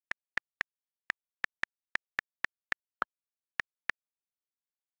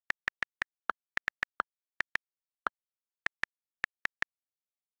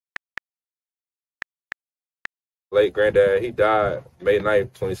Late granddad, he died May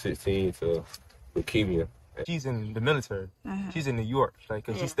 9th, 2016 to leukemia. She's in the military. She's in New York, like,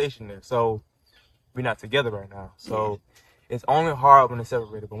 cause she's stationed there. So we're not together right now. So it's only hard when it's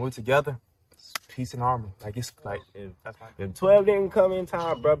separated. When we're together, it's peace and harmony. Like, it's like, if 12 didn't come in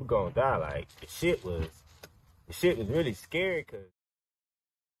time, brother gonna die. Like, the shit was really scary. Cause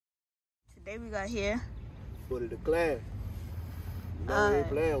today we got here. Bulli the clan. You know we ain't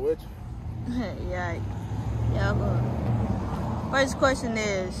playing with you. Yeah, good. First question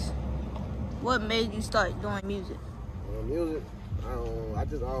is, what made you start doing music? Music, I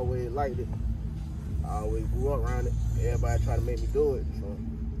just always liked it. I always grew up around it. Everybody tried to make me do it. So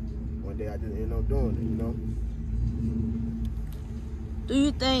one day I just ended up doing it, you know. Do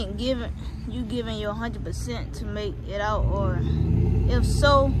you think giving your 100% to make it out, or if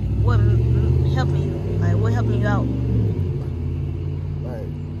so, what helping you? Like, what helping you out? Like,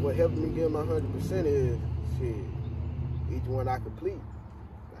 what helped me give my 100% is shit. Each one I complete,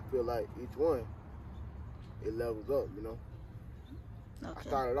 I feel like each one, it levels up, you know. Okay. I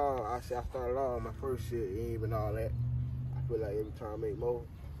started off, my first shit, it ain't even all that. I feel like every time I make more, it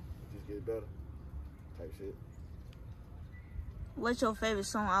just gets better, type shit. What's your favorite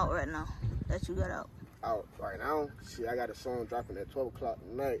song out right now that you got out? Out right now? Shit, I got a song dropping at 12 o'clock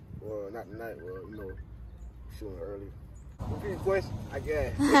tonight. Well, not tonight, well, you know, shooting early. Repeat the question, I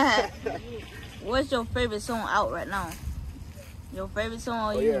guess. What's your favorite song out right now? Your favorite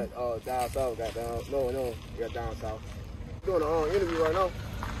song? Yeah, down south, got down. No, yeah, down south. Doing an interview right now.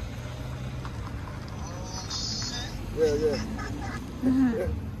 Yeah.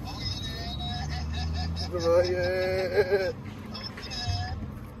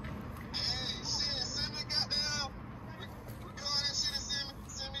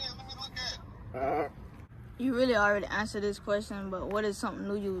 You really already answered this question, but what is something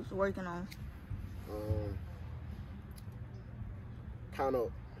new you was working on? Count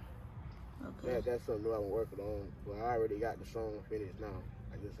Up. Okay. That's something new I'm working on. But I already got the song finished now.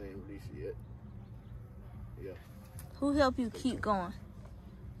 I just ain't released it yet. Yeah. Who helped you keep going?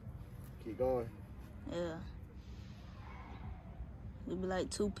 Keep going? Yeah. It'd be like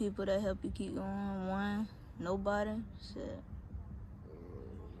 2 people that help you keep going. 1, nobody. Shit.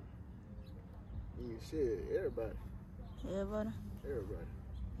 Shit, everybody. Everybody? Everybody.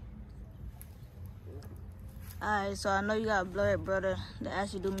 Alright, so I know you got a blood brother that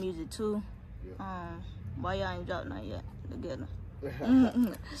actually do music too. Yeah. Why y'all ain't dropped nothing yet together?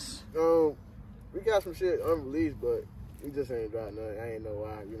 We got some shit unreleased, but we just ain't dropped nothing. I ain't know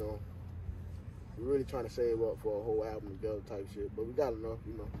why, you know. We're really trying to save up for a whole album together type shit, but we got enough,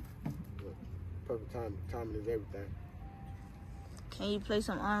 you know. Perfect timing is everything. Can you play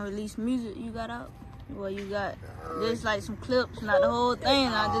some unreleased music you got out? Well, you got just like some clips, not the whole thing.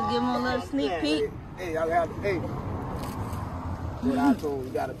 I just give them a little sneak peek. Hey, y'all got to pay. What I told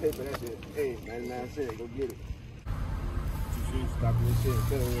you, gotta pay for that shit. Hey, 99 cents, go get it. Stop this shit,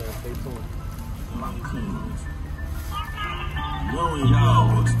 tell me stay tuned. Yo,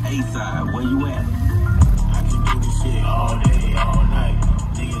 A-side, where you at? I can do this shit all day, all night.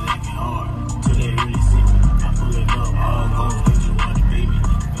 Niggas acting hard, till they really see me. I pull it up, all goes, they just want it, baby.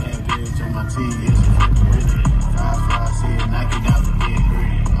 Bad bitch on my team, yeah, she fucking with it. 5-5, saying knock it out the bed,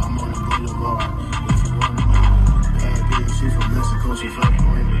 pretty. I'm on the boulevard, if you want to know. Bad bitch, she from Mexico, she fucking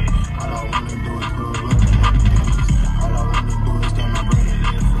with me. All I wanna do is pull up and let me dance. All I wanna do is stand my brother in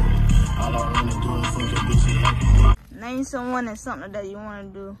the front. All I wanna do is fuck your bitch, she happy. Name someone and something that you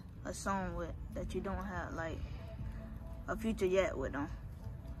want to do a song with that you don't have like a future yet with them.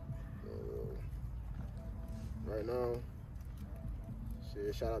 Right now,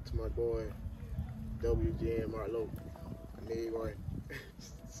 shit, shout out to my boy WGN Marlo. I need one.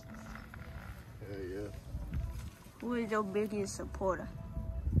 Yeah. Who is your biggest supporter?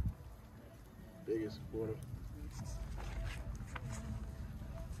 Biggest supporter?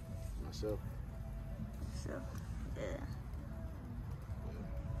 Myself. So, yeah.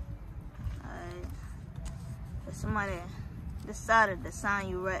 Alright. If somebody decided to sign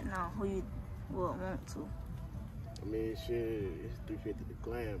you right now, who you would want to? I mean, shit, it's 350 the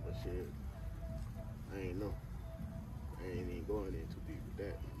clan, but shit, I ain't know. I ain't even going in too deep with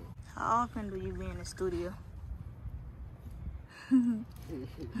that, you know. How often do you be in the studio?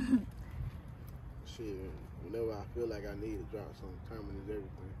 Shit, whenever I feel like I need to drop some, timing is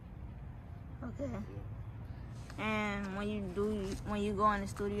everything. Okay. Yeah. And when you go in the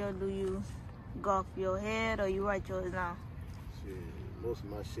studio, do you go off your head or you write yours down? Shit, most of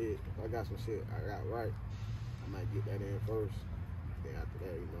my shit, if I got some shit I got right, I might get that in first. Then after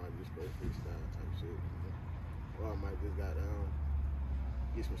that, you know, I just go freestyle type shit. You know? Or I might just got down,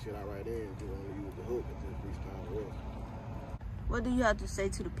 get some shit out right there and just only use the hook and just freestyle the rest. What do you have to say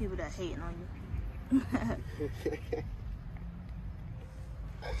to the people that hating on you?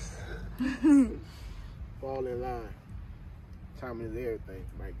 Fall in line. Timing is everything.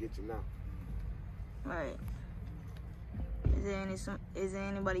 Might get you now. Right. Is there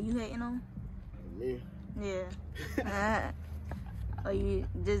anybody you hating on? Me? Yeah. Or you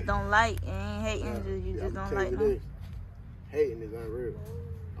just don't like and ain't hating, you just don't like them? Hating is unreal.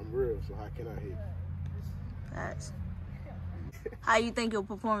 I'm real, so how can I hate? That's how you think your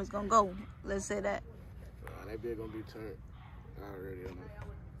performance gonna go? Let's say that. That bitch gonna be turned. I already know.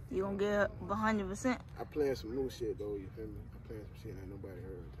 You gonna get 100%? I playing some new shit though, you feel me? I playing some shit that nobody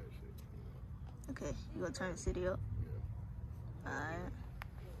heard type shit. Okay, you gonna turn the city up? Yeah. Alright.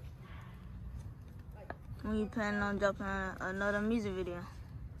 When you planning on dropping another music video?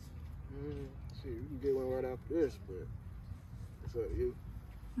 Shit, you can get one right after this, but it's up to you.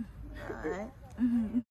 Alright.